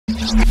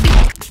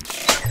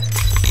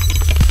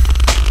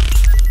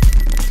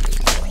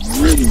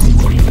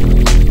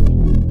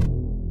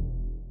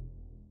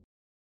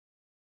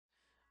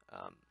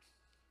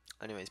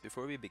Anyways,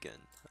 before we begin,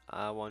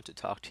 I want to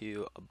talk to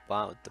you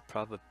about the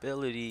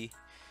probability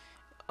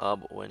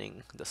of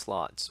winning the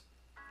slots.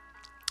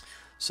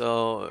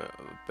 So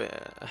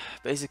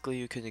basically,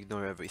 you can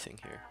ignore everything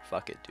here.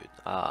 Fuck it, dude.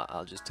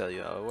 I'll just tell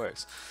you how it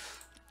works.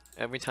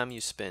 Every time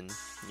you spin,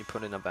 you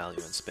put in a value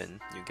and spin,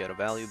 you get a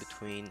value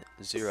between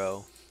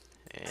 0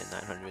 and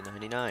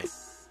 999.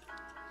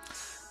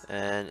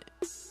 And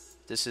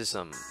this is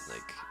some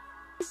like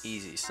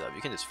easy stuff.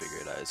 You can just figure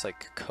it out. It's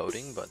like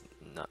coding, but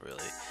not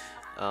really.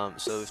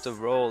 So if the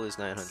roll is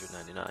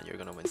 999, you're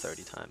gonna win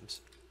 30 times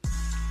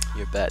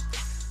your bet.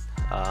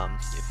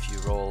 If you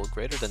roll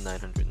greater than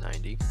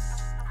 990,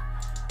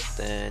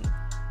 then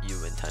you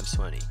win times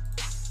 20,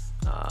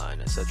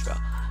 and etc.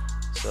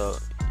 So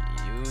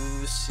you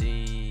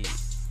see,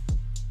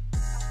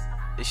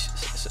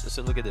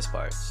 so look at this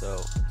part.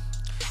 So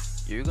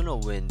you're gonna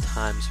win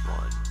times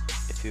 1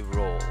 if you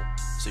roll.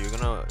 So you're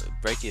gonna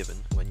break even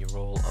when you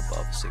roll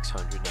above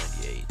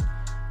 698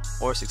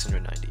 or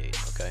 698.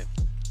 Okay.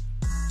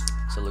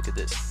 So look at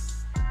this.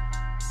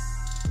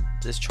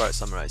 This chart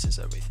summarizes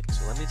everything.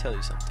 So let me tell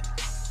you something.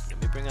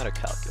 Let me bring out a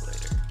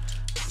calculator.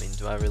 I mean,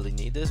 do I really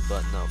need this?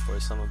 But no, for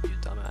some of you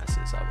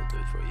dumbasses, I will do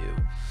it for you.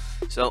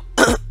 So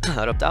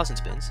out of 1,000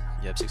 spins,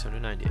 you have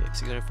 698.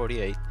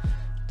 648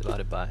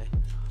 divided by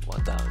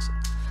 1,000.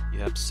 You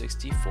have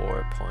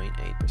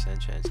 64.8%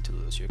 chance to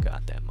lose your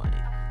goddamn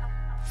money.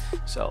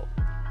 So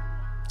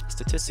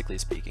statistically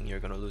speaking, you're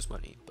gonna lose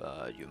money,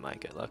 but you might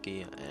get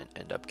lucky and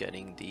end up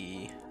getting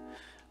the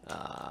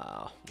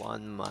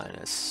 1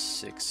 minus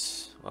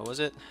 6, what was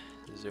it,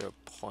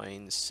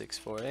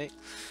 0.648.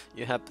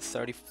 You have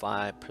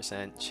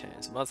 35%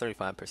 chance, about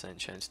 35%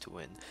 chance to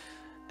win,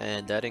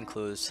 and that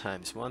includes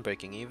times 1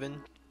 breaking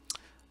even,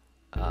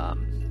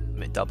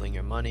 doubling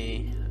your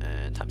money,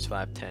 and times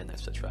 5, 10,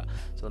 etc.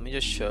 So let me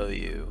just show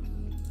you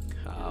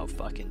how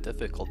fucking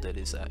difficult it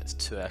is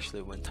to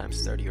actually win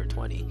times 30 or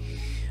 20.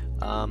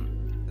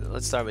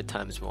 Let's start with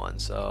times 1.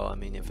 So I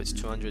mean, if it's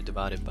 200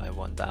 divided by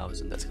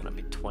 1,000, that's gonna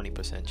be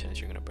 20% chance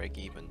you're gonna break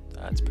even.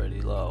 That's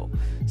pretty low.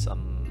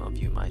 Some of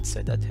you might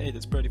say that, hey,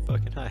 that's pretty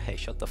fucking high. Hey,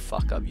 shut the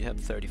fuck up. You have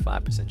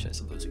 35% chance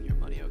of losing your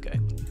money. Okay.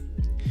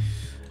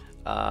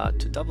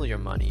 To double your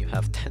money, you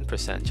have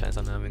 10% chance.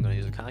 I'm not even gonna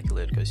use a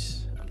calculator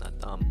because I'm not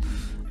dumb.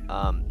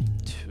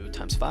 2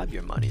 times 5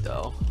 your money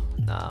though.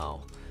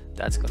 Now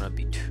that's gonna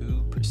be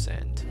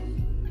 2%.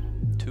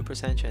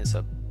 2% chance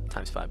of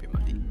times 5 your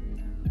money.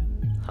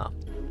 Huh.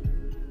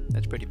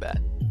 That's pretty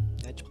bad.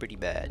 That's pretty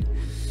bad.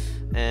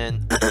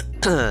 And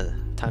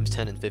times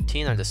 10 and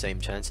 15 are the same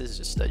chances,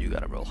 just that you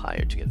gotta roll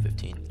higher to get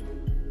 15.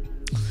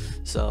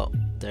 So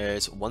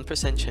there's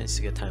 1% chance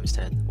to get times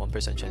 10,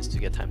 1% chance to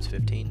get times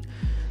 15,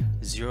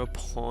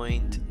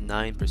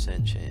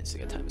 0.9% chance to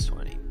get times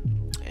 20,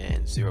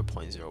 and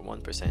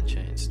 0.01%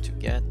 chance to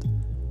get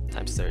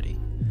times 30.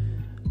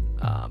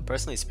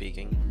 Personally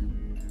speaking,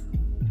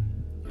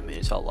 I mean,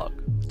 it's all luck,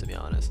 to be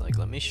honest. Like,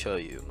 let me show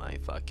you my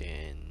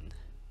fucking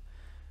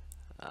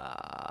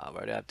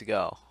where do I have to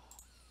go?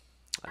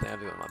 I think I have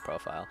to go to my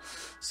profile.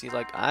 See,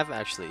 like, I've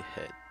actually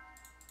hit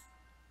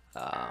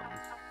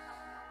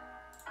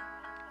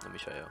let me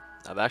show you.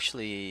 I've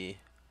actually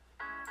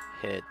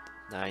hit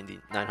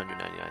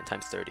 999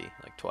 times 30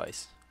 like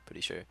twice,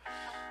 pretty sure.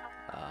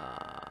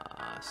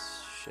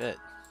 Shit,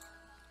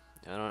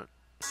 I don't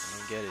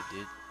get it,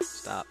 dude.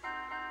 Stop.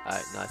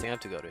 Alright, no, I think I have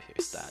to go to here,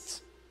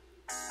 stats.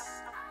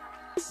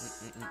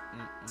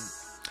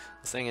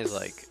 The thing is,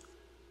 like,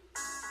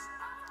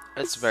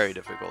 it's very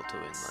difficult to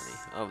win money.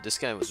 Oh, this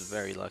guy was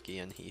very lucky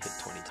and he hit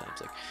 20 times.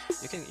 Like,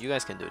 you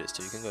guys can do this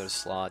too. You can go to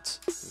slots,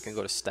 you can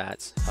go to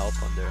stats, help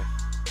under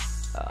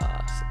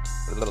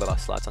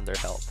slots under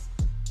help.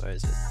 Where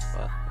is it?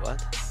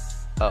 What?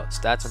 Oh,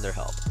 stats under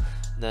help.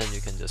 And then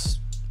you can just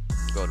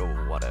go to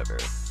whatever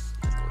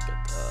and look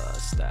at the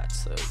stats.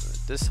 So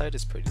this site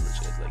is pretty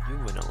legit. Like, you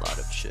win a lot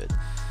of shit.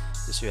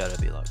 Just you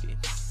gotta be lucky.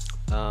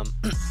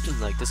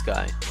 Like this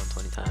guy won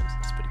 20 times.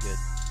 That's pretty good.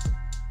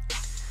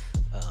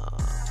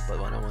 But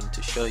what I wanted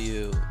to show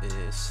you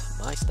is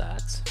my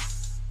stats.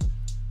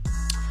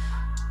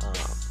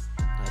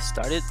 I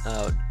started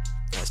out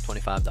as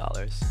 $25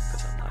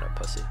 because I'm not a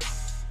pussy.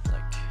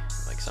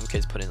 Like some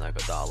kids put in like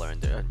 $1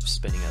 and they're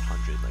spinning at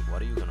 100. Like,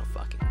 what are you gonna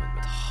fucking win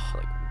with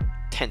like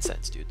 10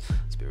 cents, dude?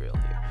 Let's be real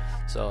here.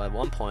 So at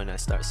one point I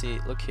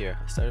look here.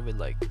 I started with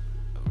like a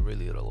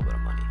really little bit of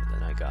money, and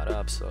then I got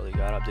up, slowly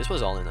got up. This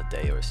was all in a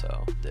day or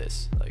so.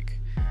 It's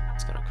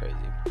kind of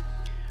crazy.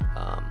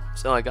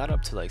 So I got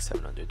up to like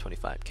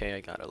 725k. I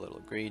got a little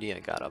greedy. I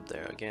got up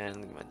there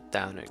again, went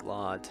down a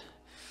lot,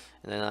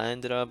 and then I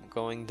ended up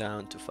going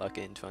down to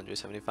fucking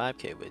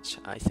 275k, which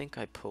I think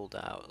I pulled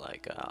out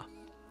like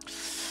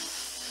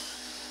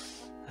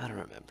I don't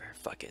remember,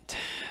 fuck it.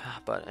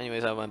 But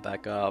anyways, I went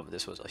back up.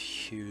 This was a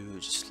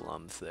huge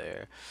slump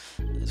there.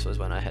 This was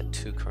when I had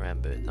two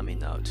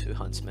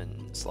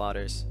Huntsman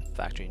Slaughters,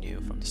 factory new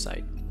from the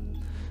site.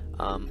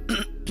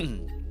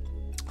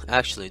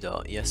 Actually,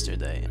 though,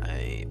 yesterday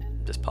I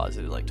just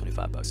posited like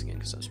 25 bucks again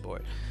because I'm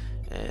sport,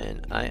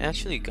 and I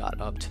actually got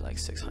up to like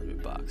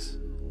 600 bucks.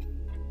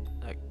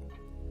 Like,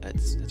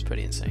 it's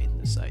pretty insane,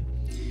 this site.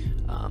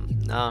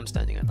 Now I'm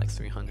standing at like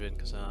 300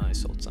 because I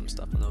sold some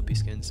stuff on OP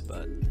skins,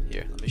 but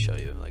here, let me show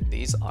you. Like,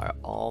 these are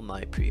all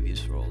my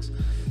previous rolls.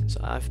 So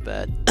I've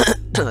bet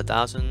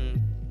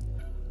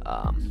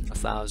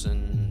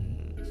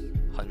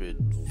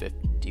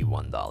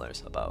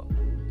 $1,151 about.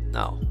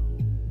 No.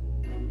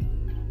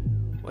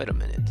 Wait a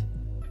minute.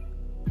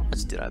 How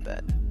much did I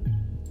bet?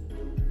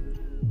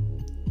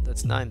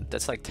 That's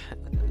like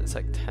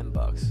 10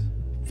 bucks.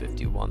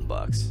 51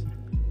 bucks.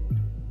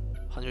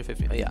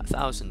 150, oh yeah,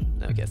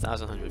 1,000, okay,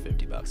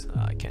 1,150 bucks.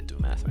 I can't do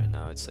math right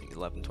now. It's like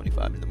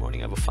 11:25 in the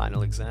morning. I have a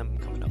final exam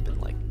coming up in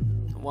like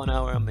 1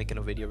 hour. I'm making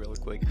a video real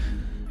quick.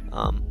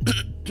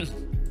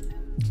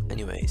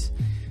 Anyways,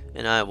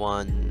 and I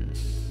won,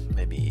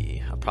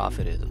 maybe I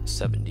profited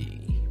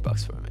 70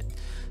 bucks from it.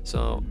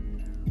 So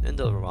in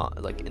the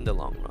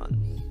long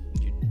run,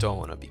 you don't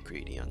want to be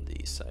greedy on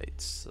these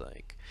sites.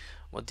 Like,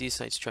 what these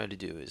sites try to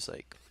do is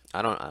like,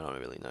 I don't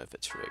really know if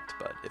it's rigged,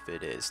 but if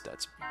it is,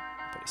 that's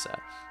pretty sad.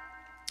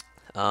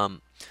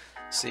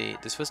 See,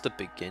 this was the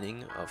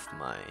beginning of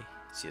my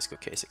CSGO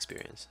case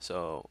experience.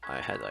 So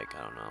I had like,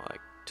 I don't know,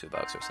 like $2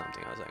 or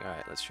something. I was like,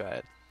 alright, let's try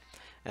it.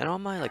 And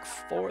on my like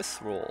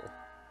 4th roll,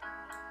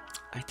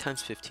 I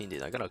times 15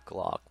 did. I got a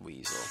Glock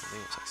Weasel. I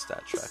think it was like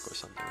Stat Track or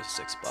something. It was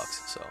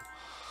 $6. So,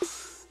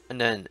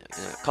 and then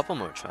in a couple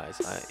more tries,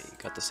 I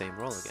got the same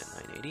roll again,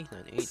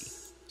 980.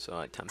 So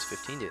I times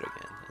 15 did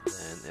again, and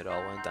then it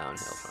all went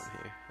downhill from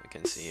here. You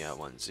can see I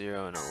won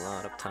 0 and a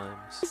lot of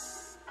times.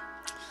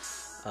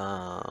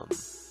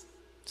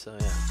 So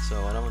yeah,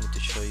 so what I wanted to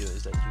show you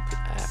is that you could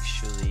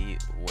actually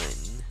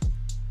win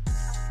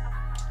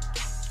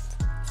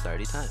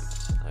 30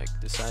 times. Like,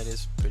 this site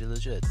is pretty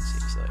legit, it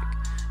seems like.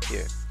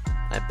 Here,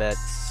 I bet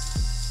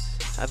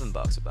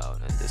 $7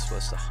 about, and this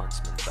was the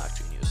Huntsman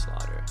Factory New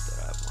Slaughter that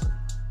I won.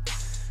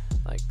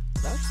 Like,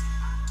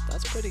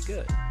 that's pretty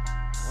good.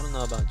 I don't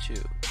know about you,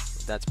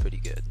 but that's pretty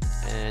good.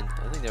 And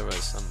I think there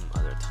was some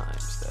other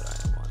times that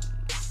I won.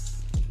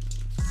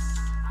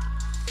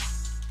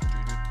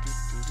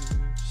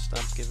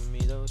 Stop giving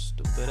me those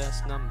stupid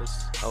ass numbers.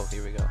 Oh,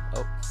 here we go.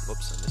 Oh,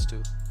 whoops, I missed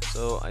 2.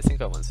 So I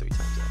think I won 3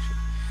 times actually.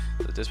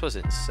 So this was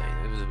insane.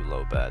 It was a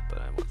low bet,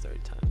 but I won 30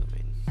 times. I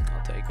mean,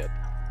 I'll take it.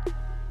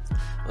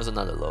 It was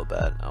another low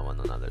bet. I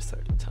won another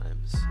 30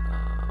 times.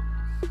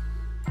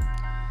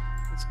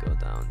 Let's go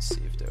down and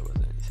see if there was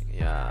anything.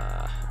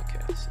 Yeah,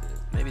 okay. So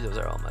maybe those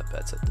are all my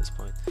bets at this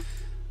point.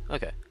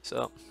 Okay,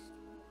 so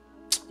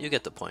you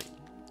get the point.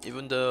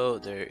 Even though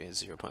there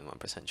is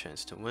 0.1%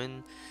 chance to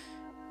win,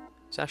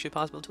 it's actually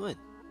possible to win.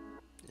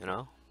 You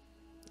know,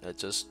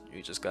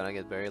 you just gotta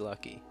get very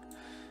lucky.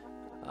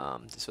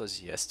 This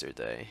was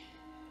yesterday.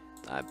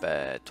 I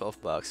bet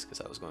 $12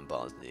 because I was going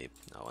balls deep.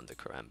 I won the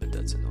Karambit.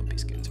 That's an OP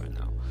skins right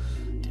now,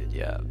 dude.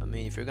 Yeah, I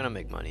mean, if you're gonna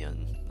make money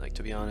on, like,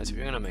 to be honest, if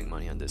you're gonna make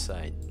money on this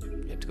site,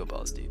 you have to go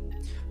balls deep.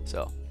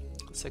 So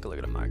let's take a look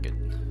at the market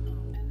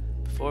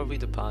before we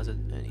deposit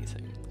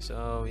anything.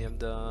 So we have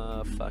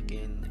the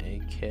fucking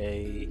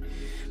AK.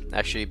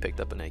 Actually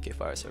picked up an AK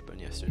Fire Serpent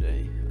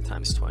yesterday,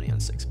 times 20 on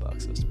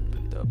 $6. Let's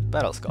pick the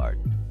Battle Scarred.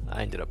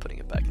 I ended up putting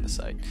it back in the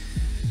site.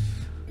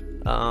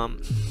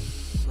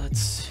 Let's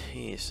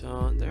see.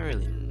 So they're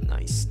really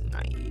nice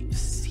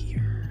knives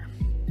here,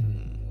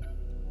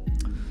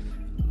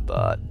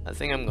 but I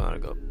think I'm gonna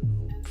go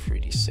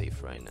pretty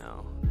safe right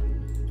now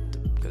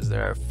because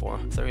there are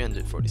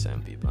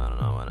 347 people. I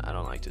don't know, and I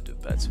don't like to do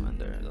bets when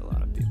there's a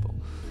lot of people.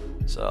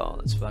 So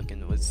let's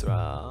fucking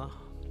withdraw.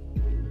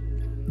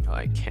 Oh,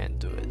 I can't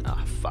do it.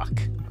 Ah, fuck.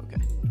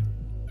 Okay.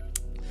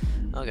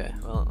 Okay,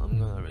 well, I'm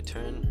gonna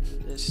return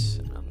this,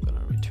 and I'm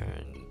gonna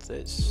return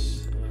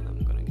this, and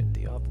I'm gonna get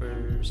the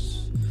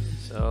offers.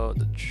 So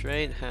the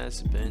trade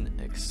has been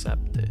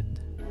accepted.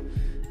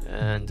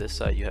 And this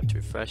side you have to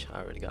refresh.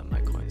 I already got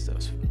my coins. That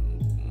was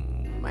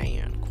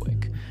man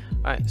quick.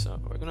 Alright, so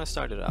we're gonna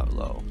start it out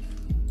low.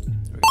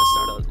 We're gonna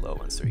start out low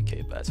on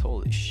 3k bets.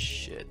 Holy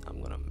shit,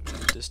 I'm gonna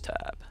mute this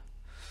tab.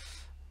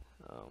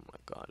 Oh my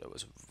god, it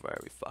was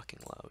very fucking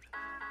loud.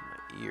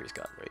 My ears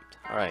got raped.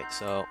 Alright,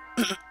 so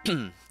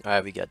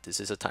alright, we get this.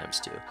 This is a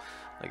times 2.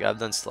 Like, I've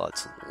done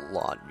slots a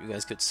lot. You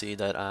guys could see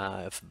that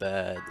I've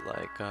bet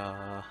like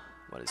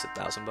what is it,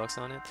 $1,000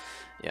 on it?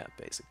 Yeah,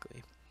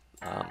 basically.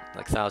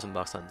 Like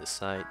 $1,000 on this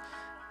site.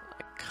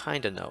 I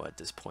kinda know at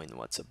this point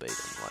what's a bait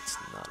and what's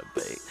not a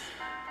bait.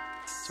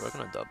 So we're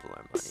gonna double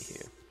our money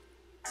here.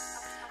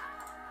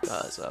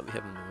 Because we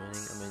haven't been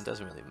winning. I mean, it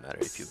doesn't really matter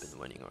if you've been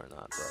winning or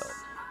not, but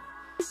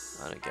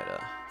I'm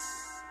gonna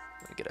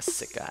get a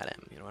sick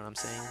item, you know what I'm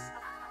saying?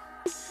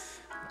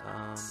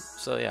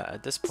 So yeah,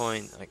 at this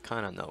point, I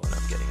kind of know when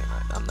I'm getting an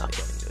item. I'm not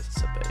getting this,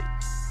 it's a bait.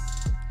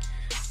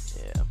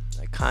 Yeah,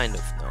 I kind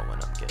of know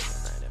when I'm getting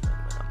an item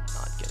and when I'm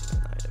not getting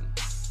an item.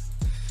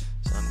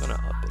 So I'm gonna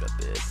up it a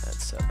bit at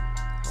 7,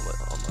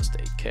 almost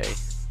 8k.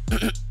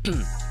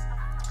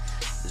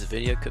 This This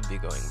video could be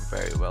going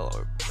very well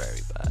or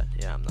very bad.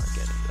 Yeah, I'm not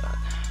getting that.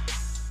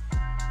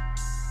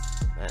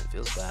 Man,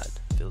 feels bad.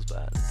 Feels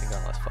bad. I think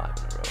I lost 5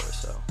 in a row or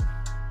so.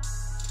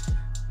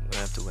 I'm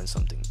gonna have to win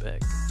something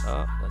big.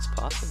 Oh, that's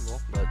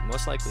possible, but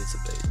most likely it's a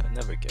bait. I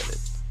never get it,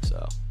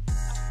 so.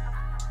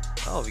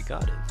 Oh, we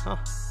got it. Huh.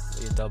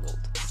 We doubled.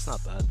 It's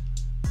not bad.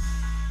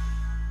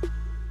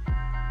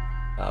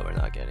 Oh, we're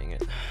not getting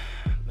it.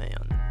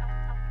 Man.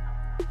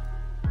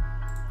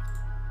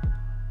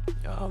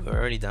 Oh, we're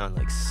already down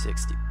like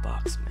 60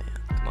 bucks, man.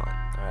 Come on.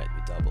 Alright,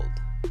 we doubled.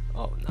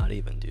 Oh, not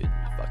even, dude. We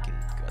fucking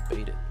got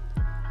baited.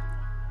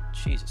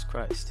 Jesus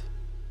Christ.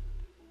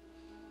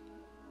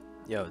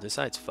 Yo, this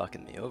site's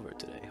fucking me over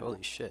today.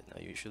 Holy shit. I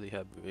usually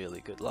have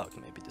really good luck.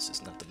 Maybe this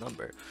is not the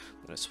number.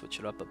 I'm gonna switch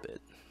it up a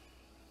bit.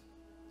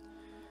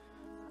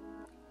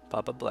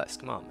 Papa Bless.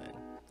 Come on, man.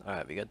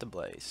 Alright, we got the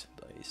Blaze.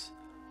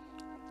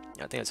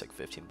 Yeah, I think it's like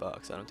 15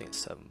 bucks. I don't think it's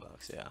 7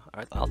 bucks. Yeah.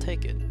 Alright, I'll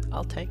take it.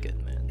 I'll take it,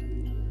 man.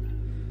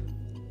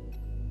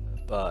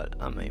 But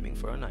I'm aiming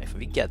for a knife.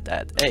 We get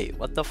that. Hey,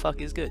 what the fuck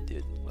is good,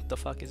 dude? What the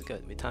fuck is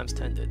good? We times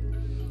 10'd it.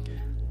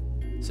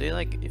 So,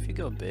 like, if you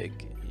go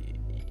big,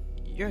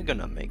 you're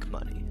gonna make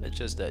money. It's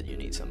just that you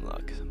need some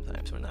luck.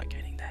 Sometimes we're not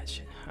getting that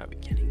shit. How are we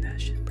getting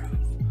that shit, bro?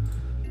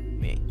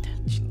 We ain't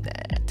touching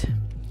that.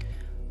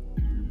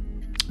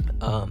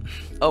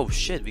 Oh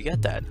shit, we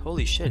get that.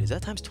 Holy shit, is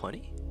that times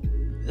 20?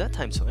 Is that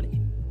times 20?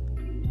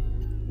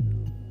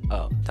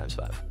 Oh, times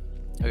 5.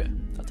 Okay,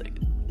 I'll take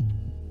it.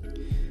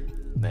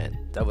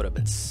 Man, that would have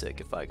been sick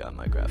if I got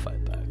my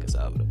graphite back, because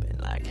I would have been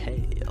like,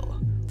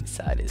 hell, this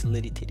side is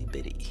litty titty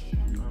bitty. You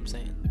know what I'm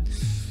saying?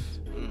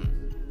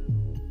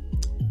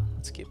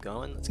 Let's keep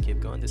going, let's keep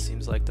going. This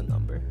seems like the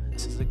number.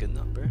 This is a good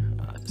number.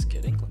 Just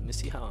kidding. Let me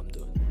see how I'm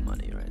doing with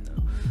money right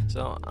now.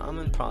 So, I'm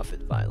in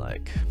profit by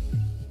like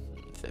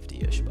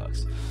 50-ish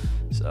bucks.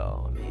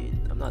 So, I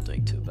mean, I'm not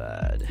doing too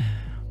bad.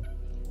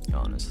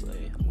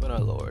 Honestly, I'm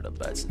gonna lower the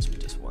bet since we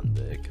just won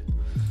big.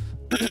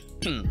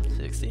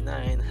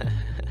 69.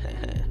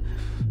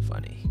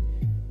 Funny.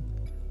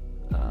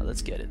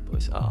 Let's get it,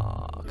 boys.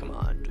 Oh, come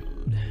on,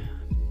 dude.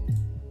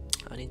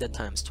 I need that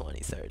times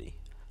 20, 30.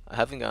 I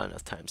haven't got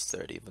enough times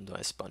 30, even though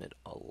I spun it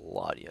a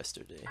lot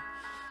yesterday.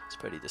 It's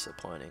pretty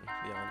disappointing, to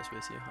be honest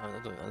with you. I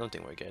don't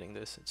think we're getting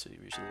this. It's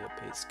usually a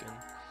paid skin.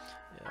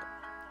 Yeah.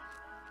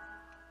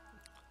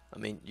 I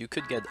mean, you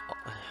could get.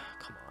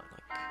 Come on,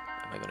 like,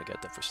 am I gonna get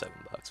that for 7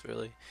 bucks?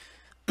 Really?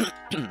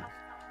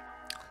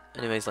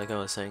 Anyways, like I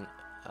was saying,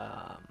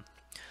 well,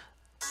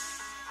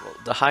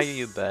 the higher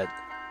you bet,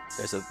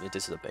 this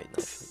is a bait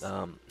knife.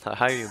 The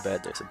higher you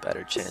bet, there's a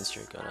better chance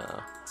you're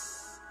gonna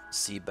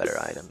see better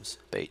items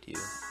bait you.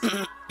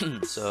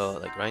 So,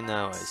 like right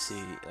now, I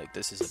see like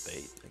this is a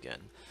bait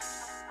again.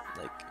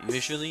 Like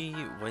usually,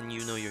 when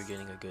you know you're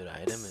getting a good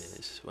item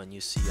is when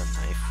you see a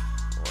knife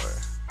or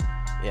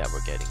yeah,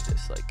 we're getting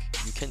this. Like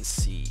you can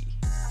see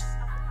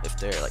if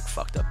they're like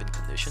fucked up in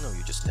condition, or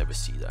you just never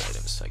see the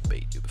items like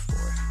bait you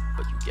before,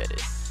 but you get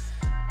it.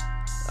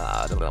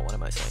 I don't know, what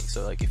am I saying?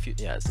 So like if you,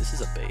 yeah, this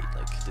is a bait.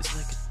 Like this is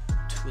like a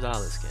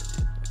 $2 skin,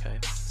 dude. Okay,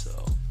 so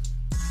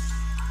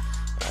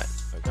alright,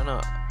 we're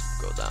gonna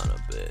go down a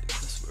bit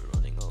because we're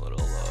running a little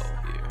low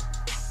here.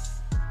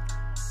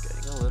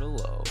 Getting a little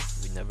low.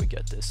 We never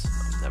get this.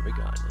 I've never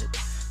gotten it.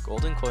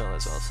 Golden coil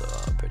is also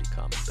a pretty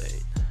common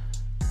bait.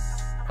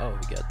 Oh,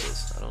 we get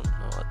this. I don't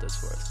know what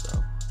that's worth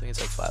though. I think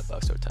it's like 5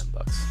 bucks or 10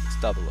 bucks. It's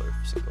double or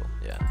single.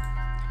 Yeah.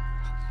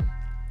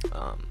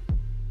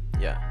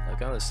 Yeah,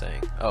 like I was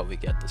saying. Oh, we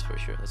get this for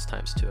sure. That's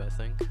times 2, I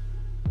think.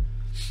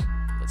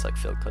 That's like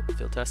field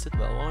tested,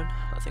 well worn.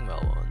 I think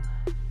well worn.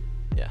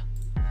 Yeah.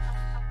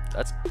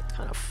 That's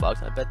kind of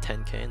fucked. I bet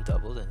 10k and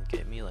doubled, and it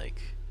gave me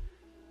like.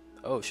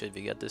 Oh shit,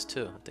 we get this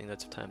too. I think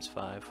that's times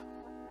 5.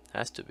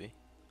 Has to be.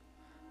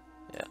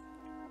 Yeah.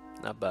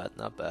 Not bad,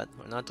 not bad.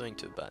 We're not doing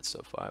too bad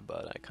so far,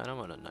 but I kind of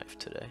want a knife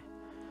today.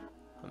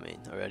 I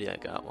mean, already I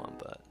got one,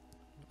 but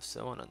I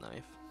still want a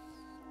knife.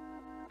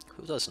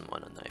 Who doesn't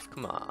want a knife?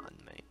 Come on,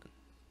 man.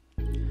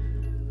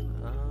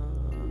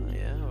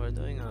 Yeah, we're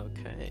doing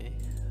okay.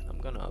 I'm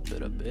gonna up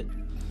it a bit.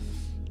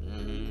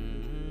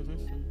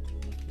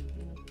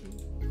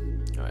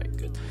 Alright,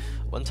 good.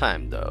 One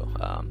time though,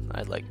 I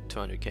had like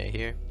 200k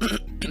here.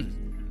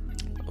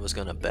 I was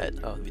gonna bet.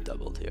 Oh, we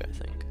doubled here, I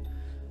think.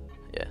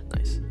 Yeah,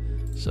 nice.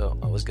 So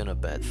I was gonna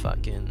bet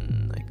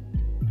fucking like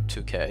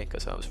 2k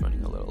because I was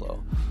running a little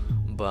low,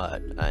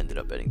 but I ended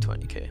up betting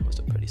 20k. It was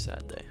a pretty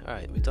sad day.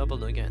 Alright, we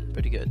doubled again.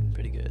 Pretty good,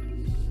 pretty good.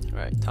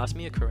 Alright, toss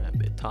me a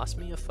karambit. Toss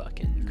me a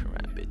fucking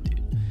karambit, dude.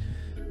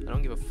 I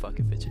don't give a fuck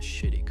if it's a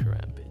shitty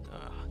karambit.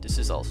 This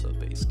is also a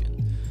base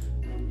skin.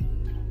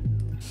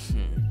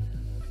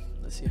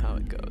 Let's see how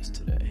it goes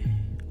today.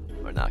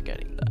 We're not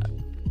getting that.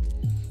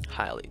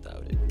 Highly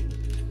doubt it.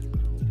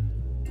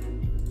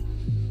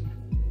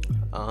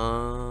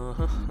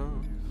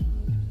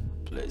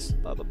 Bliss,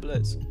 Baba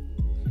Bliss.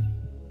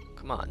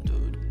 Come on,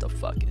 dude. What the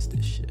fuck is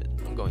this shit?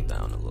 I'm going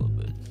down a little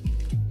bit.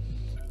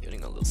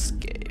 Getting a little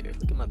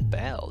scared. Look at my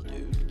bell,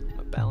 dude.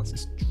 My balance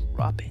is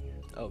dropping.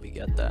 Oh, we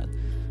got that.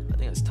 I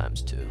think it's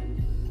times 2.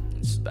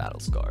 it's battle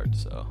scarred,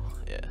 so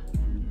yeah.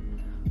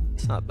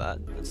 It's not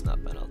bad. It's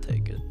not bad. I'll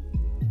take it.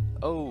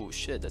 Oh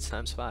shit, that's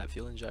 ×5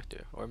 fuel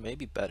injector, or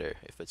maybe better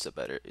if it's a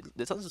better.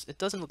 It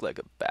doesn't look like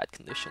a bad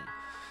condition.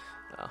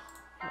 Oh,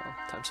 well,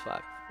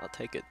 ×5. I'll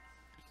take it.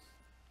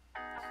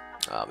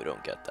 Ah, we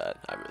don't get that.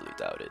 I really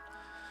doubt it.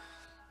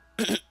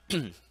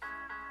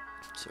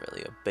 It's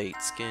really a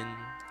bait skin.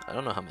 I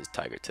don't know how much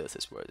tiger tooth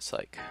is worth. It's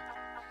like,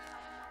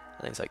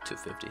 I think it's like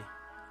 250.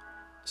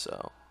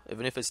 So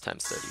even if it's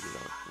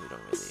 ×30, we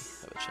don't really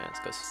have a chance,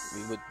 because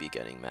we would be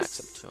getting max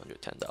of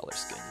 $210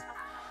 skin,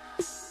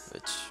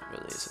 which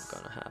really isn't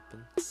gonna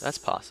happen. That's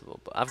possible,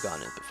 but I've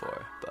gotten it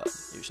before. But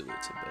usually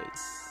it's a bait.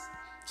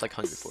 It's like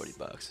 140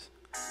 bucks.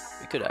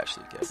 We could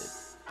actually get it,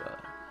 but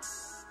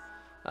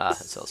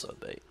it's also a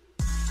bait.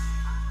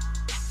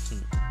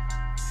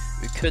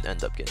 We could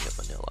end up getting a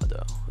vanilla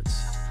though.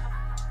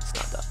 It's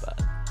not that bad.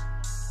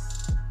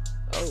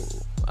 Oh,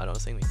 I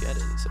don't think we get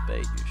it. It's a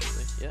bait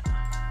usually. Yeah.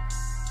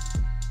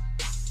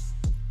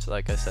 So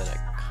like I said, I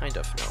kind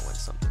of know when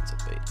something's a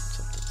bait and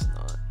something's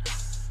not.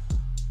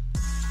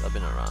 I've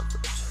been around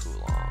for too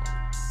long.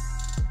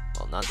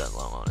 Well, not that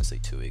long, honestly,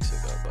 2 weeks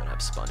ago, but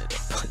I've spun it a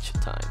bunch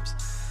of times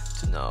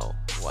to know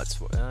what's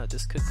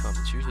this could come.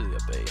 It's usually a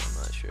bait. I'm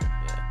not sure.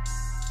 Yeah.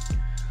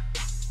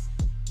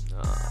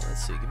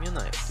 Let's see. Give me a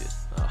knife, dude.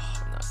 Oh,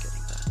 I'm not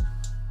getting that.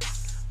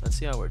 Let's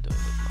see how we're doing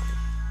with money.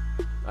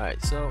 All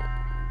right, so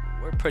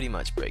we're pretty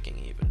much breaking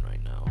even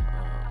right now.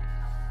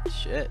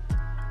 Shit.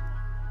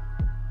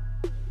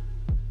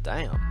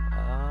 Damn.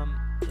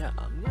 Yeah,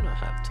 I'm gonna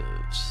have to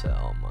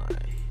sell it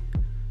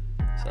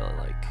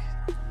like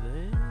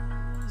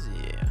this.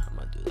 Yeah, I'm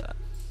gonna do that.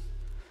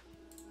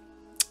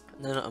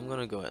 And then I'm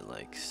gonna go at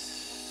like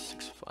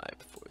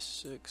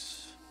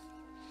 6546.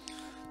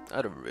 I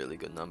had a really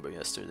good number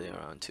yesterday,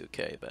 around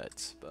 2k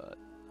bets, but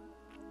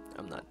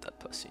I'm not that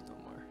pussy no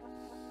more.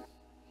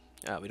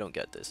 Yeah, we don't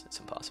get this. It's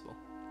impossible.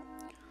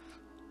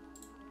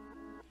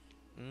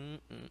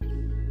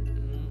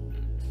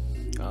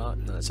 Oh,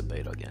 no, that's a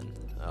bait again.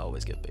 I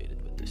always get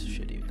baited with this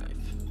shitty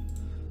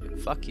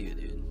knife. Fuck you,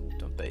 dude.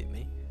 Don't bait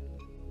me.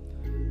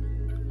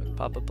 Like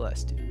Papa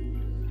blessed you.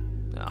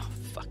 Oh,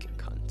 fucking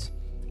cunt.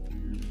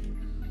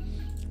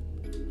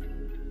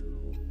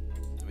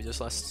 We just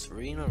lost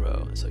 3 in a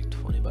row. It's like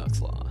 20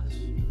 bucks lost.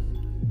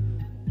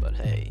 But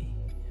hey,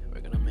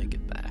 we're gonna make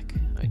it back.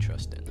 I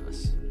trust in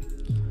us.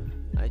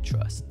 I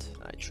trust.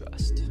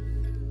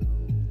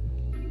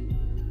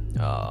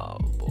 Oh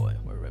boy,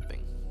 we're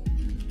ripping.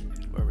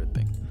 We're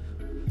ripping.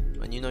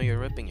 When you know you're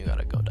ripping, you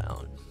gotta go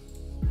down.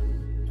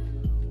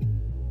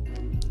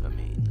 I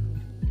mean,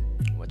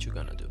 what you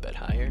gonna do? Bet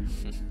higher?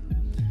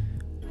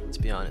 Let's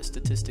be honest,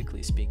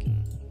 statistically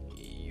speaking,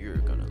 you're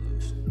gonna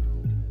lose.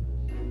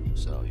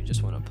 So you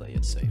just want to play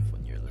it safe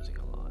when you're losing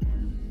a lot.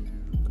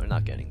 We're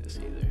not getting this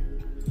either.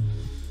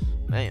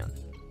 Man.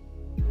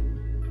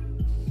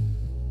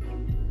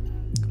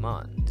 Come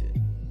on,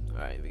 dude.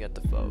 Alright, we got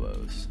the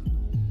phobos.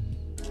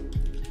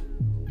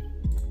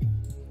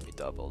 We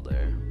doubled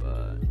there,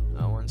 but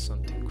I want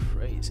something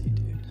crazy,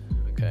 dude.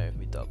 Okay,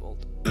 we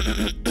doubled.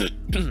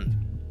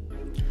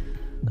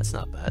 That's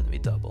not bad. We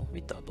double.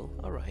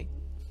 Alright.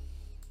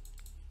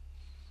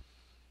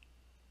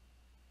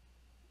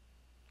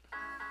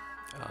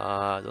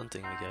 I don't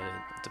think we get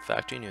it. The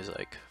factory news is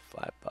like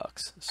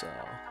 $5, so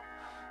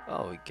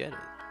oh, we get it.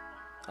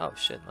 Oh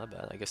shit, my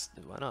bad. I guess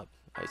it went up.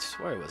 I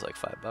swear it was like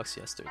 $5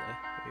 yesterday.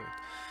 Weird.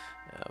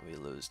 Yeah, we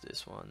lose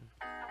this one.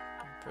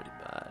 Pretty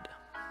bad.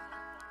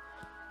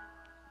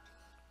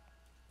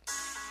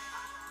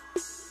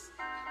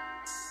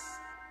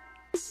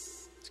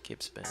 Just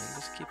keep spinning.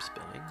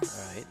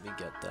 Alright, we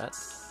get that.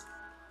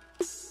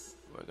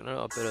 We're gonna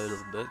up it a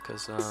little bit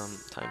because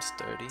times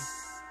 30.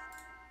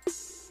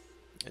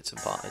 It's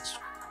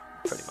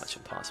pretty much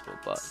impossible,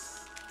 but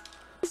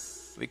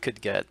we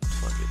could get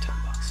 210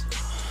 bucks.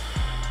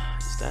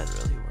 Is that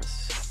really worth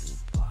 7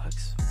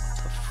 bucks? What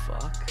the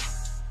fuck?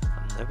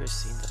 I've never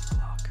seen that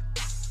clock.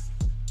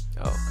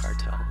 Oh,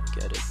 cartel,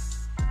 get it.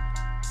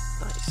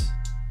 Nice.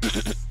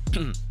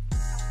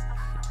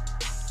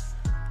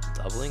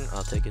 Doubling,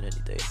 I'll take it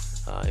any day.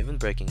 Even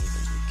breaking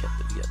even,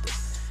 we get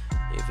this.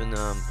 Even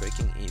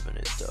breaking even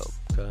is dope,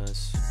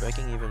 because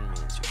breaking even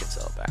means you can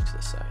sell it back to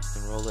the site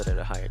and roll it at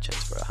a higher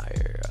chance for a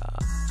higher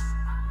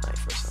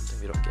knife or something.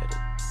 We don't get it.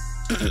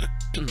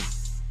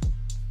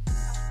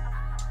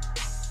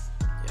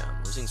 Yeah,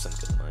 I'm losing some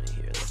good money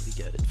here. Though. We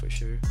get it for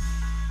sure.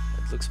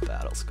 It looks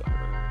battle scar.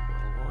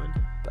 Roll 1,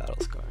 battle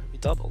scar. We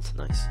doubled.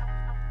 Nice.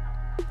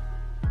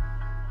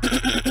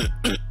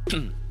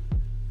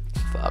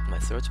 Fuck, my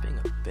throat's being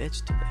a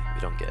bitch today.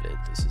 We don't get it.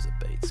 This is a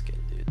bait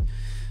skin, dude.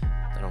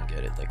 I don't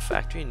get it. Like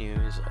factory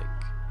news, like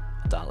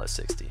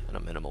 $1.60, and a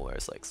minimal wear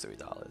is like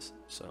 $3.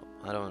 So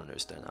I don't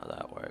understand how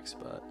that works,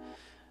 but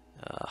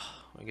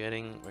we're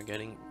getting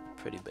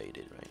pretty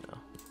baited right now.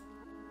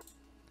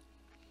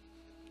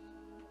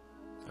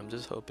 I'm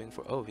just hoping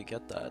for. Oh, we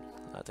get that.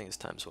 I think it's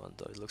 ×1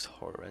 though. It looks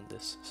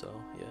horrendous.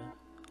 So yeah.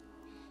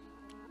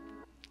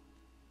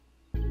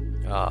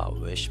 Ah,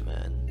 wish,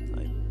 man.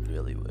 I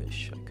really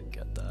wish I could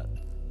get that.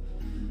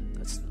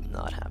 That's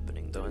not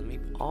happening though, and we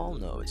all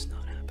know it's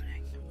not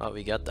happening. Oh,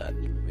 we got that.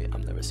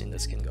 I've never seen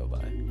this skin go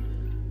by.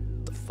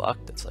 The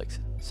fuck? That's like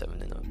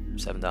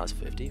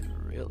 7,050?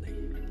 Really?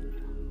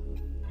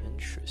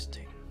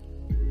 Interesting.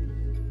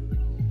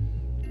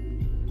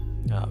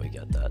 Ah, we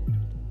got that.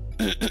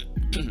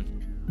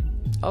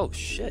 Oh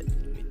shit.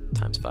 We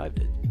times 5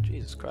 did.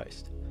 Jesus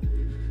Christ.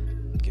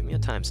 Give me a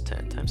times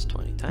 10, times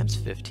 20, times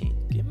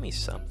 15. Give me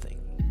something,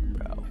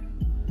 bro.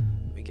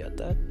 We got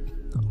that?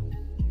 No.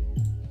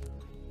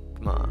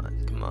 Come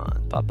on, come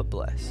on. Papa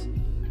bless.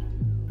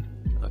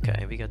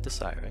 Okay, we got the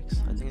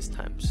Cyrex. I think it's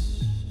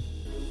times...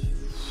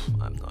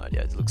 I have no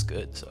idea. It looks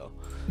good, so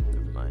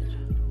never mind.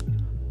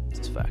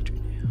 It's factory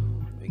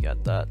new. We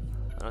got that.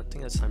 I don't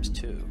think that's times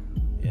 2.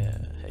 Yeah,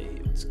 hey,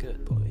 what's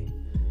good, boy?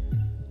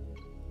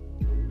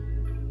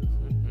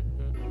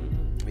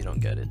 We don't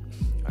get it.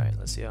 Alright,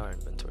 let's see how our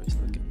inventory is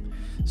looking.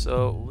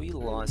 So, we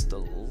lost a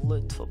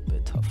little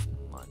bit of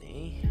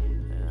money.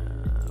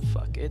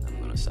 Fuck it, I'm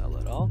gonna sell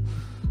it all.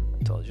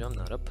 I told you I'm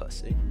not a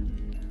pussy.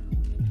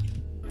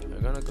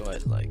 We're gonna go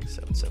at like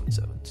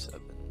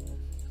 7777.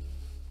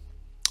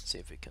 See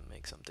if we can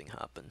make something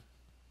happen.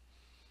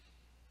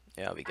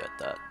 Yeah, we get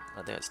that.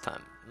 I think it's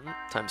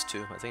times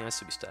 2. I think it has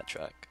to be stat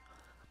track.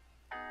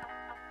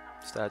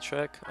 Stat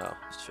track? Oh,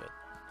 shit.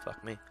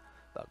 Fuck me.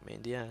 Fuck me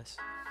in the ass.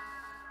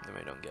 Then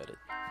we don't get it.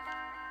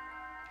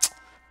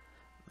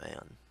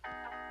 Man.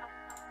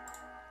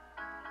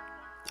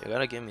 You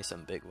gotta give me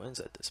some big wins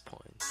at this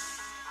point.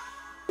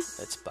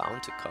 It's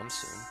bound to come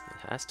soon.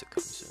 It has to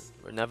come soon.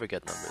 We'll never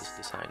get numbers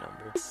this high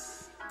number.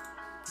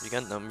 You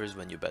get numbers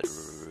when you bet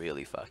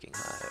really fucking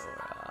high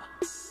or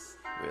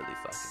really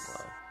fucking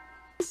low.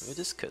 Maybe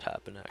this could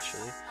happen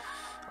actually.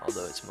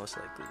 Although it's most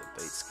likely a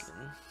bait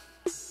skin.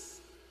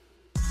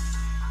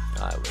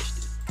 I wish,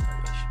 dude. I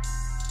wish.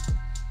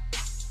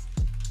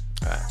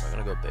 Alright, we're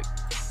gonna go big.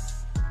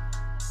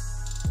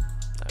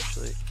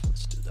 Actually,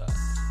 let's do that.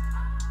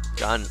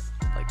 Gun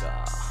like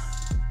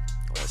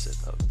what is it?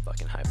 A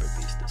fucking hyper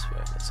beast this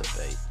way. That's a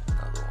bait.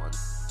 Another one.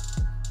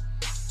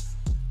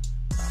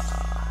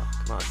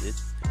 Come on, dude.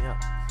 Hit me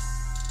up.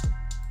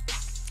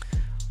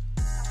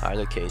 Are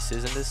the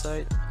cases in this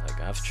site? Like,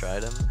 I've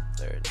tried them.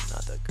 They're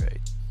not that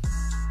great.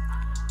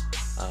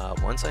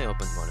 Once I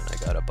opened one and I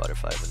got a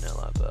butterfly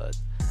vanilla, but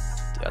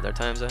the other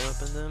times I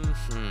opened them,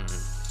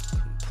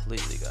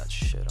 completely got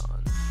shit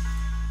on.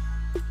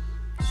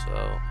 So,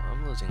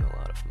 I'm losing a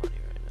lot of money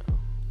right now.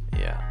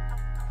 Yeah.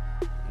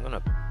 I'm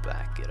gonna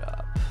back it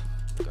up.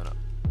 I'm gonna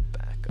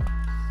back up.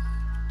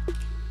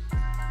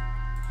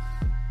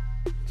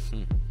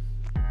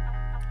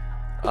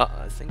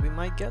 I think we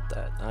might get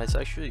that. It's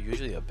actually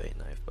usually a bait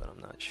knife, but I'm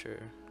not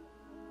sure.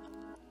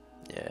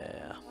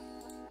 Yeah.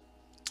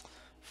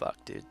 Fuck,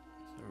 dude.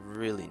 I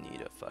really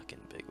need a fucking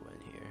big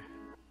win here.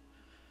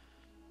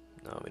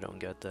 No, we don't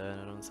get that,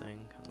 I don't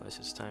think. Unless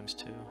it's times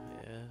 2.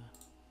 Yeah.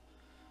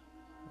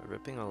 We're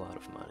ripping a lot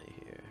of money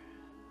here.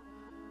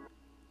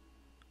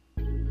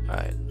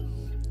 Alright.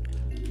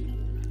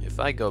 If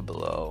I go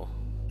below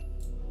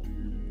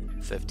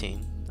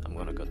 15, I'm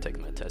gonna go take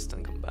my test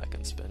and come back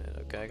and spin it,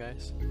 okay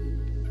guys?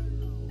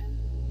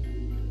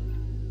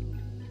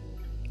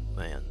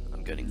 Man,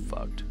 I'm getting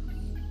fucked.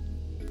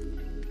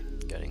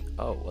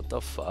 Oh, what the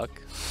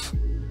fuck?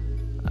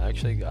 I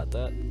actually got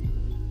that.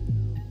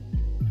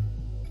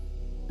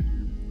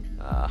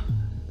 I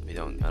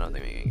don't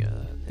think we can get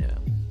that, yeah.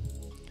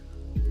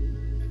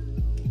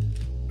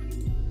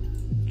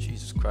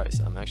 Jesus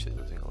Christ, I'm actually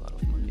losing a lot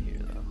of money here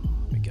though.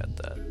 We got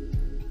that.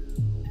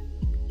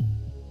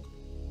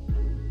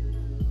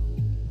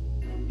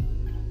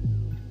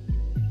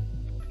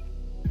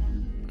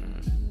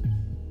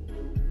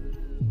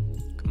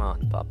 Come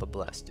on, Papa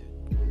bless, dude.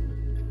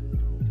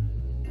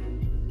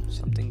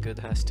 Something good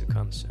has to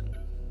come soon.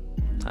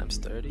 Times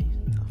 30?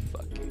 Oh,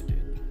 fuck you,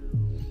 dude.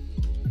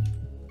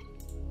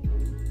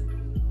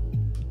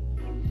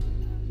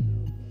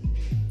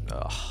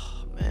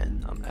 Oh,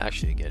 man. I'm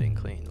actually getting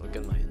clean. Look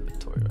at my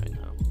inventory right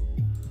now.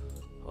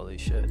 Holy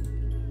shit.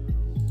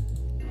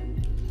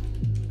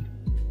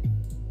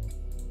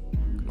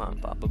 Come on,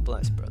 Papa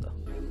bless, brother.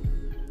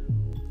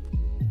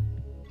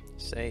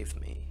 Save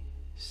me.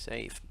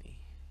 Save me.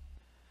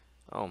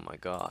 Oh my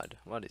god.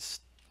 What is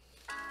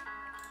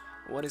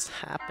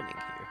happening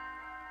here?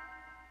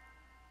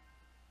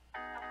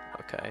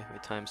 Okay, we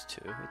times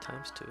 2. We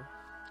times 2.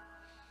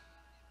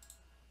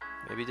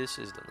 Maybe this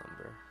is the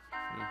number.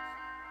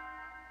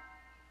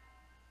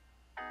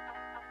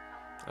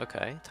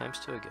 Okay, times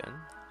 2 again.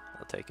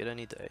 I'll take it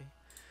any day.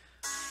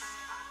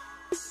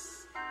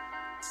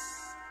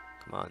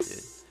 Come on,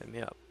 dude. Hit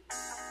me up.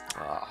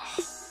 Ah,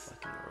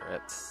 fucking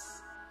rip.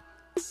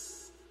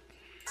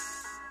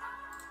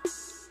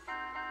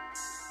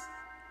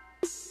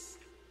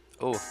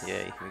 Oh,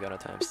 yay, we got a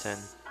times 10.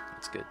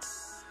 That's good.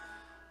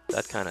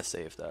 That kind of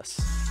saved us.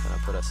 Kind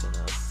of put us in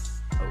a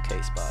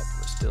okay spot.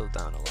 We're still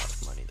down a lot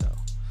of money though.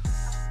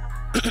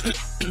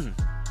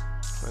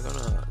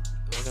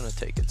 We're gonna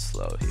take it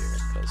slow here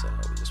because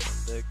we just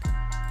went big.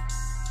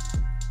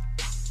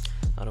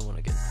 I don't want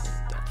to get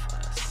cleaned that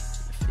fast.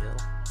 I feel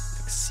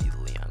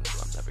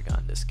Liangu. I've never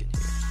gotten this skin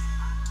here.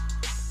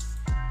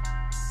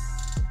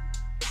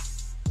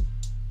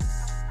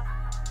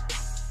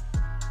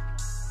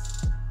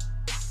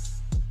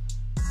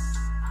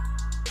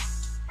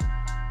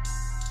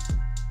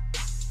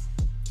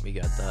 We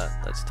got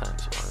that. That's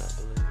times 1, I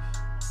believe.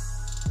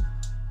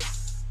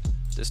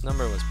 This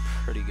number was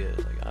pretty good.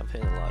 Like, I've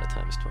hit a lot of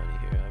times 20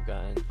 here. I've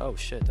gotten, oh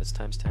shit, that's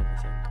times 10, I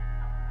think.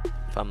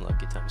 If I'm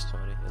lucky, times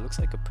 20. It looks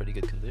like a pretty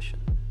good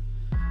condition.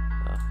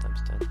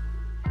 Times 10.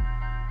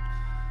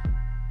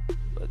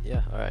 But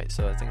yeah, alright,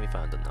 so I think we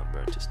found the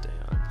number to stay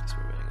on because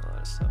we're winning a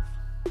lot of stuff.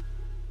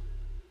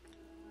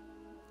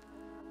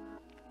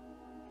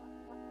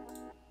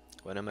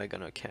 When am I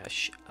gonna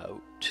cash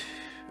out?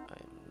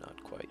 I'm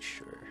not quite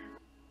sure.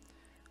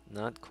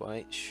 Not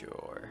quite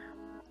sure.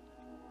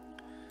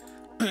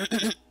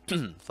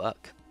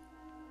 Fuck.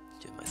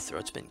 Dude, my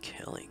throat's been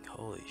killing.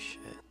 Holy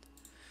shit.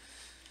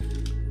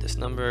 This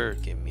number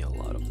gave me a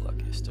lot of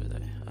luck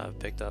yesterday. I've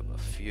picked up a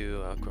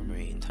few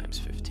aquamarine times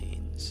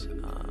 15s.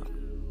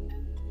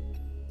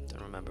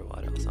 Don't remember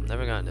what else. I've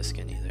never gotten this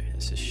skin either.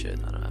 This is shit.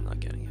 I'm not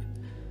getting it.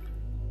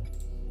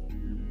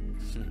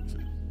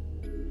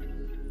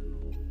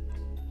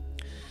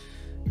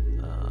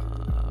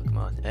 Come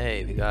on.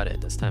 Hey, we got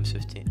it. That's times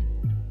 15.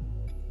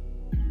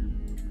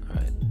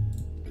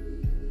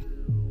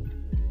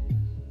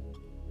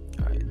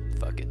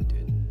 Fuck it,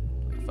 dude.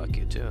 Like, fuck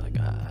you too. Like,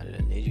 I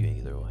didn't need you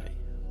either way.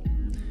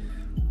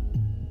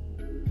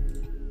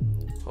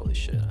 Holy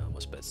shit, I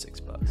almost bet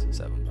 $6,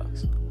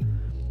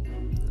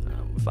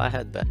 $7. If I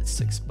had bet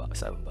 $6,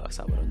 $7,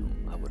 I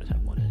wouldn't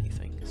have won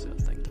anything. So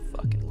thank the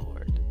fucking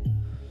Lord.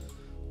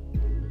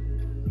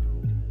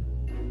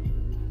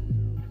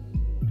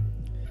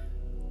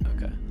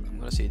 Okay, I'm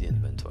gonna see the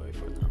inventory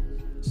for now.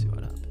 See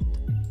what happened.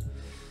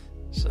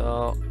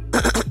 So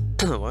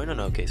we're in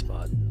an okay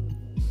spot.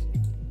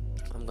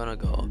 I'm gonna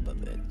go up a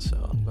bit, so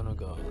I'm gonna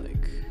go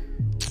like,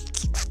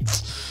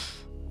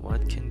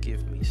 what can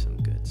give me some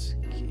good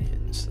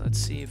skins? Let's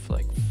see if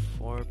like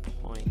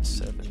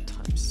 4.7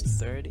 times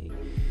 30.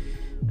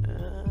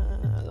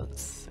 I don't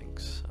think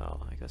so.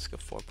 I guess go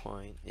 4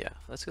 point. Yeah,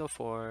 let's go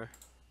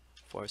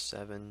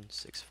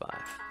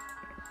 4.765.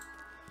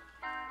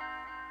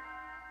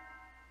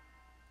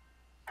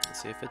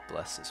 Let's see if it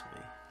blesses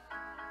me.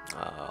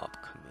 Oh,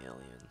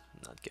 chameleon,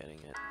 not getting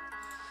it.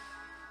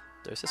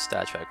 There's a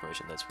stat track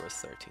version that's worth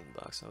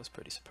 $13. I was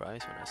pretty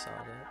surprised when I saw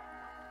that.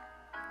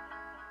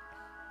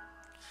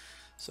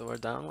 So we're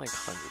down like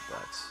 $100.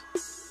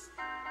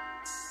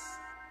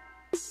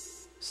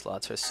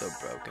 Slots are so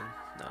broken.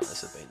 No,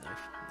 that's a bait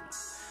knife.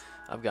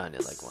 I've gotten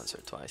it like once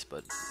or twice, but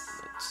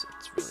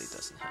it really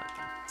doesn't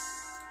happen.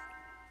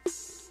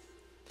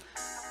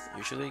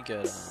 Usually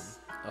get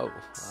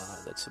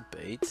that's a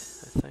bait, I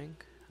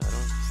think. I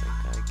don't think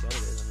I get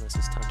it unless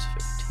it's times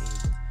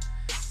 15.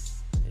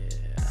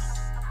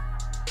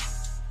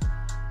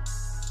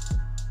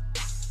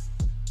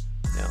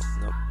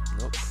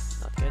 Nope,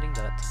 not getting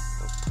that.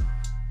 Nope,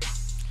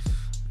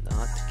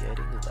 not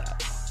getting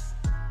that.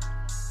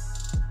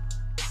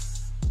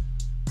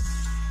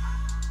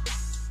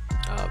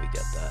 Oh, we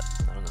get that.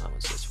 I don't know how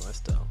much it's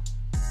worth though.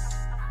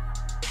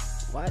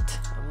 What?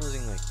 I'm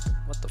losing like,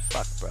 what the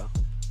fuck, bro?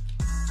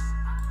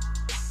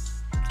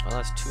 I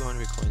lost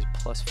 200 coins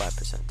plus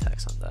 5%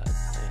 tax on that.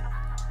 Man.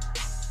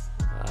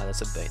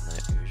 That's a bait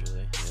knife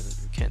usually.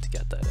 You can't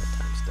get that at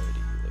times 30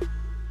 either.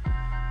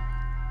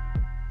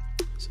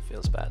 So it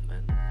feels bad,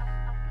 man.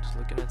 Just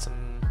looking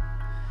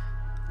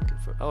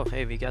for, oh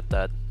hey, we got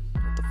that.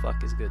 What the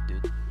fuck is good,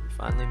 dude? We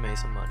finally made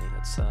some money.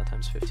 That's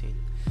times 15.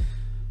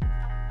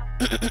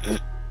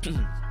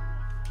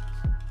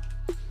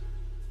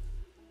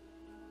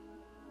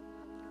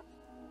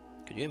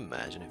 Could you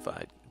imagine if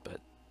I bet,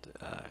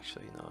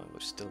 actually no, I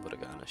still would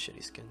have gotten a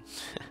shitty skin.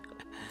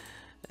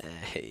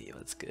 Hey,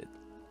 what's good?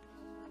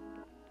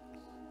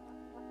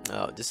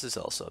 Oh, this is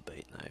also a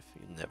bait knife.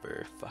 You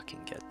never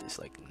fucking get this,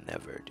 like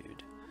never,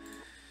 dude.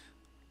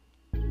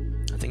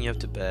 I think you have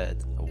to bet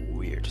a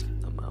weird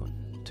amount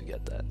to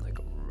get that, like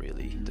a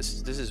really,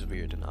 this is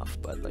weird enough,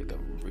 but like a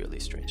really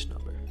strange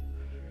number.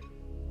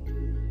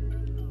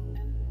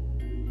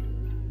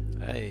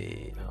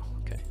 Hey, oh,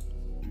 okay.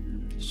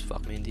 Just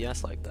fuck me in the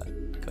ass like that,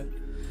 okay.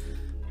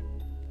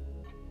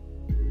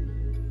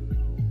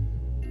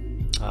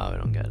 Oh, we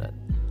don't get it.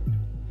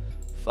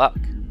 Fuck.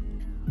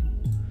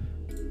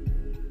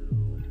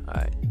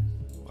 Alright,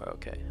 we're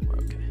okay, we're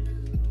okay.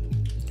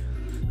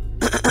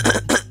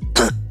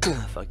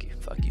 Fuck you,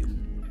 fuck you.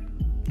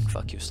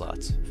 Fuck you,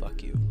 slots.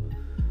 Fuck you.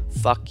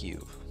 Fuck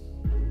you.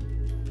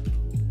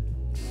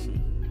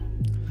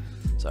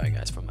 Sorry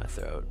guys for my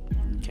throat.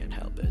 Can't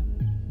help it.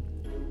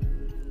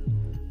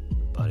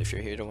 But if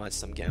you're here to watch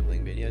some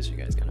gambling videos, you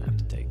guys gonna have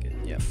to take it.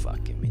 Yeah,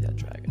 fuck, give me that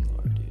dragon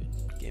lore, dude.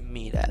 Give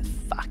me that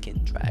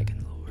fucking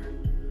dragon lore.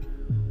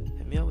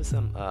 Hit me up with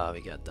some,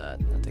 we got that.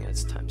 I think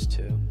that's times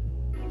 2.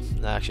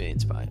 No, actually,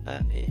 it's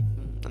probably,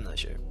 I'm not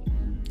sure.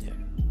 Yeah.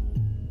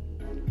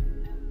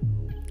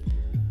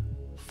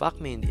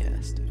 Fuck me in the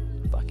ass, dude.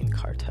 Fucking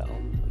cartel.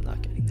 I'm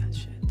not getting that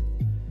shit.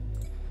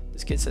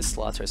 This kid says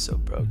slots are so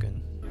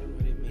broken. What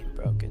do you mean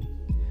broken?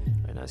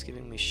 Right now it's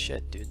giving me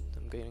shit, dude.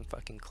 I'm getting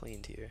fucking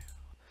cleaned here.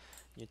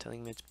 You're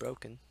telling me it's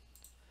broken?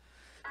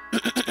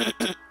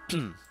 Fucking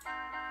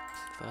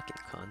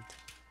cunt.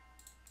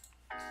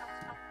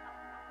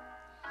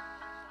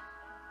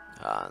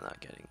 Ah, I'm not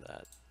getting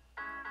that.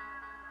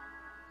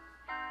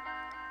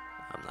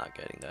 I'm not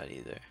getting that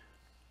either.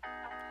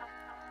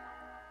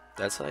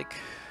 That's like,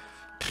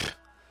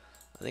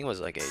 I think it was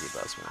like 80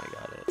 bucks when I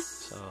got it.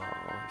 So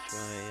if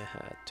I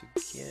had to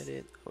get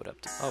it, I would have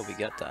to. Oh, we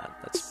got that.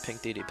 That's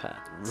pink DD pad.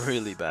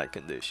 Really bad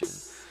condition.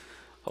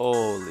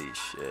 Holy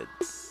shit.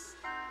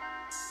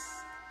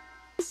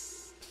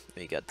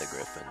 We got the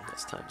Griffin.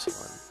 That's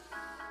 ×1.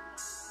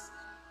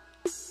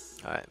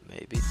 Alright,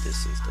 maybe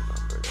this is the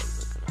number that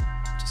we're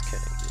gonna. Just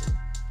kidding, dude.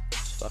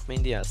 Just fuck me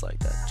in the ass like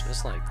that.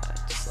 Just like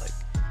that. Just like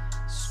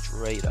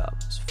straight up.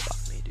 Just fuck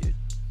me, dude.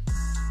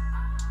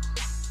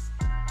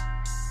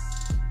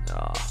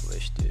 Nah,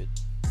 wish, dude.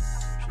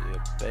 Actually,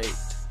 a bait.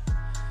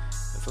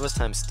 If it was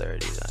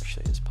 ×30,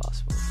 actually, it's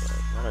possible. But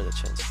what are the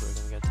chances we're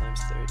gonna get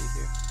 ×30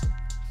 here?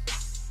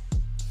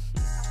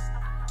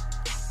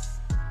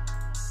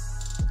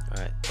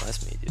 Alright,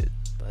 bless me, dude.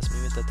 Bless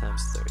me with the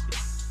 ×30.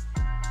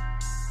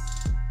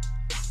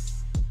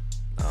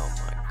 Oh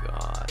my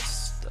god,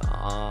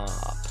 stop,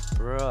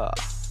 bruh.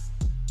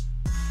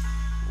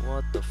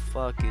 What the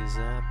fuck is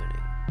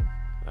happening?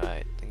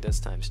 Alright, I think that's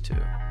 ×2.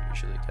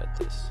 Usually get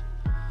this.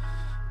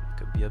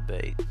 Could be a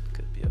bait.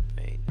 Could be a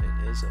bait.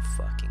 It is a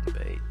fucking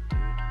bait, dude.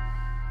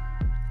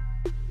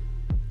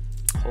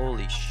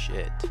 Holy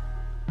shit.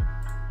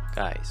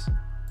 Guys,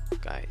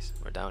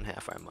 we're down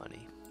half our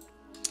money.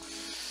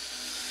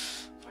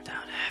 We're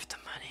down half the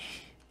money.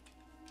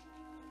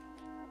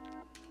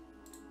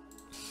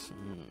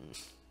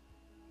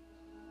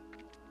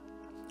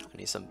 I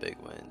need some big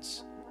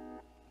wins.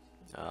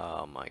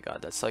 Oh my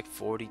god, that's like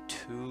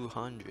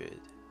 4,200.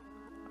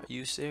 Are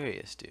you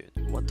serious, dude?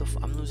 What the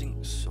I'm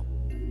losing so.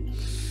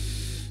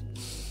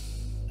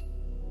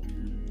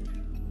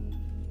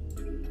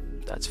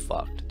 That's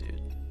fucked,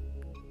 dude.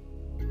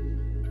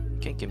 You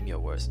can't give me a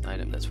worse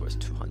item that's worth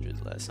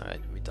 200 less.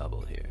 Alright, we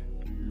double here.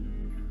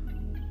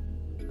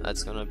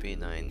 That's gonna be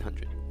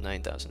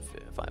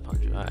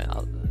 9,500. Alright,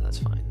 that's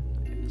fine,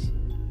 I guess.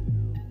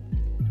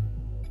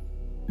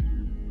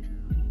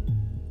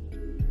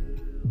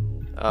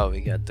 Oh,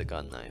 we got the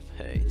gun knife.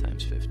 Hey,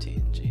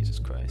 ×15. Jesus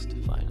Christ,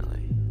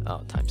 finally.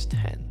 Oh,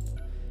 ×10.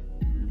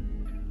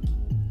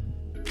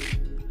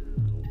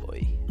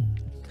 Boy.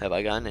 Have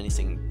I gotten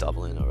anything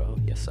double in a row?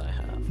 Yes, I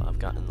have. I've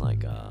gotten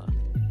like, I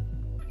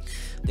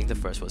think the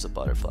first was a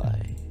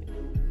butterfly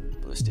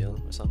blue steel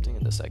or something,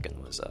 and the second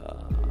was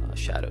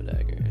shadow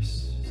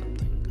daggers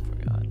something. I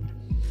forgot.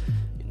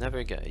 You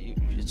never get.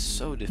 It's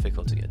so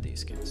difficult to get these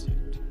skins,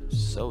 dude.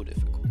 So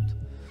difficult.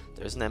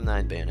 There's an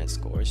M9 bayonet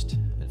scorched.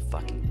 It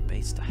fucking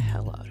baits the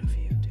hell out of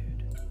you,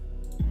 dude.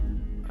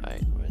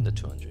 Alright, we're in the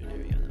 200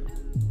 area now.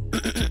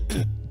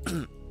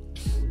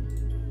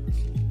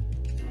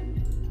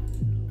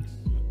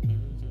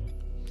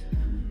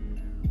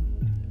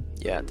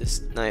 Yeah,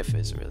 this knife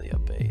is really a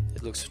bait.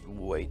 It looks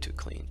way too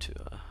clean to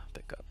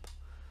pick up.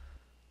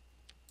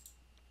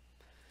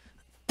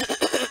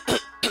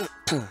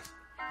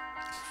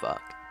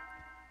 Fuck.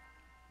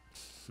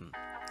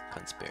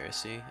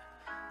 Conspiracy?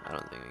 I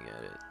don't think I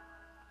get it.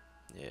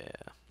 Yeah.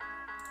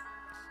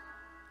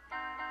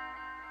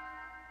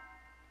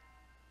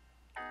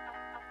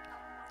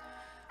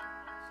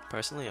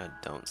 Personally, I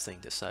don't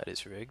think this side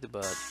is rigged,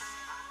 but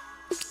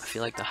I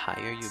feel like the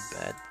higher you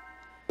bet,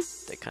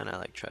 they kind of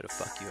like try to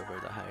fuck you over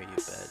the higher you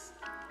bet.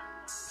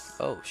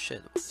 Oh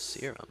shit,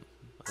 serum.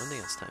 I don't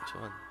think that's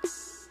 ×1.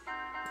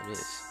 It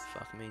is.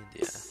 Fuck me in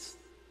the ass.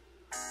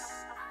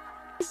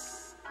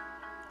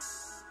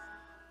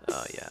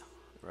 Oh yeah,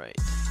 right. I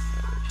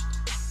wished.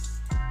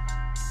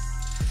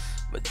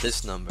 But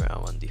this number, I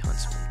want the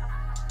Huntsman.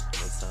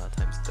 That's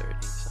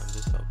 ×30, so I'm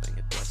just hoping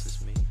it blesses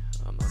me.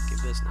 Monkey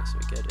business,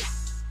 we get it.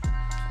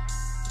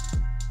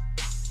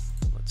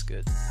 What's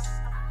good?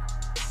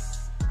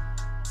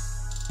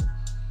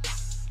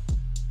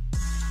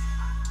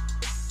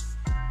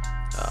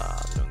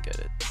 We don't get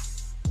it.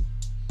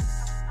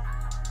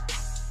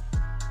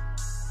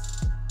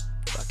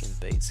 Fucking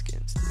bait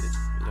skins, dude.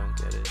 We don't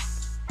get it.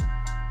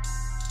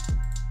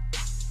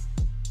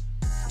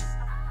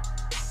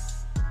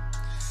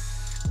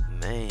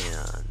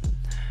 Man.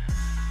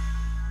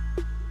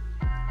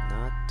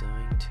 Not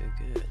doing too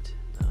good.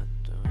 Not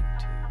doing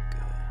too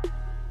good.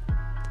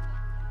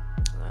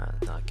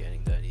 Not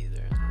getting that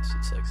either, unless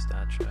it's like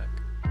stat track.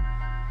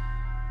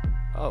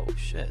 Oh,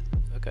 shit.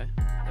 Okay,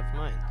 never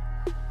mind.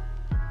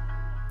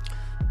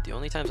 The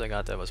only times I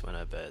got that was when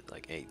I bet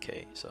like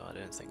 8k, so I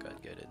didn't think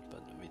I'd get it,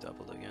 but we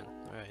doubled again.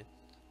 Alright.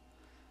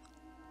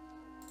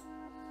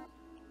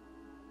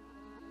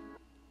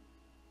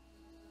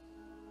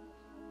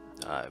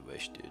 I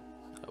wish, dude.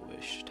 I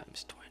wish.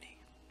 ×20.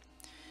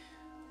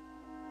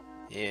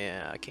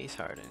 Yeah, case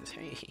hardens.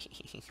 Hey,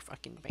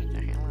 fucking bait the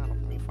hell out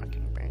of me,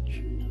 fucking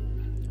bitch.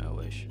 I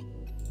wish.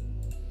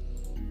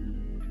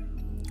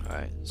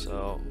 Alright,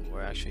 so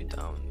we're actually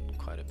down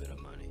quite a bit of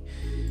money.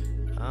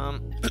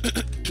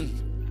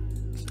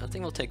 I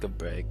think we'll take a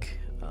break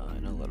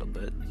in a little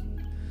bit,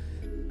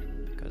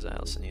 because I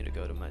also need to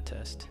go to my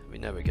test. We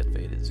never get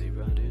faded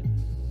zebra, dude.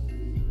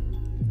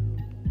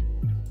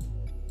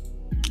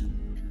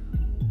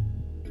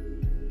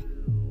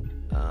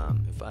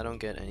 If I don't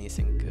get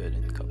anything good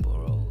in a couple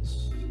of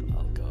rolls,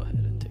 I'll go ahead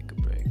and take a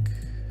break.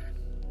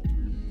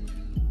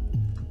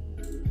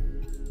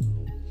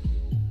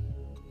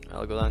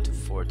 I'll go down to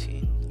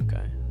 14,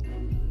 okay?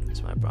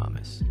 That's my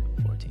promise,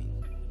 14.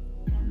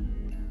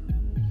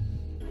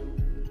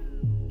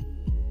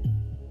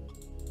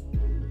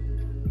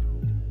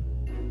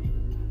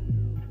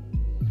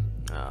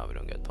 We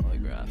don't get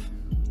polygraph.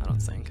 I don't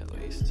think, at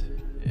least.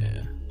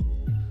 Yeah.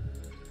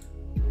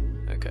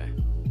 Okay.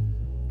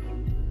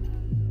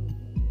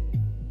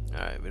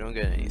 Alright, we don't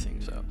get anything,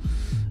 so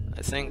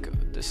I think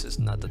this is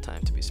not the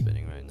time to be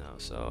spinning right now.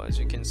 So as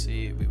you can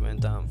see, we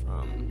went down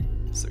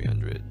from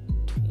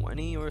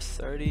 320 or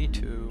 30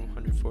 to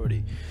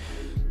 140,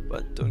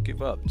 but don't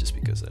give up just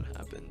because that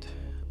happened.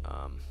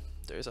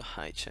 There's a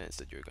high chance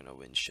that you're gonna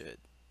win shit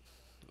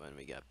when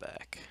we get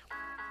back.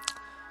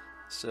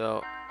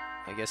 So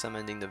I guess I'm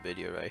ending the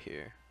video right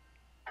here.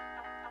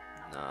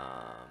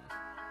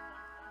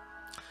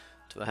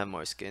 Do I have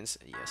more skins?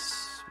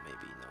 Yes,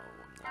 maybe, no,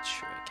 I'm not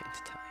sure, I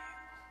can't tell you.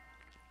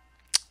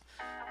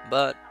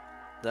 But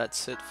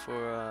that's it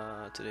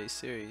for today's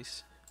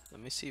series. Let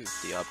me see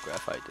if the up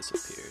graphite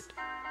disappeared.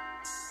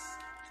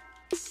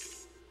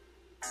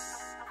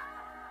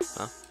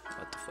 Huh?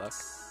 What the fuck?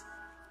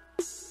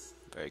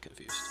 Very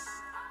confused.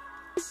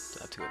 Do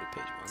I have to go to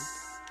page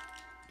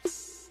 1?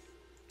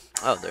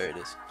 Oh, there it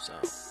is. So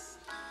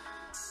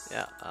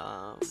yeah,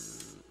 I'm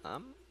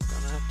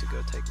gonna have to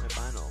go take my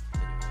final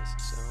anyways,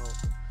 so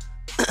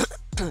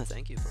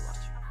thank you for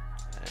watching,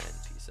 and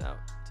peace out.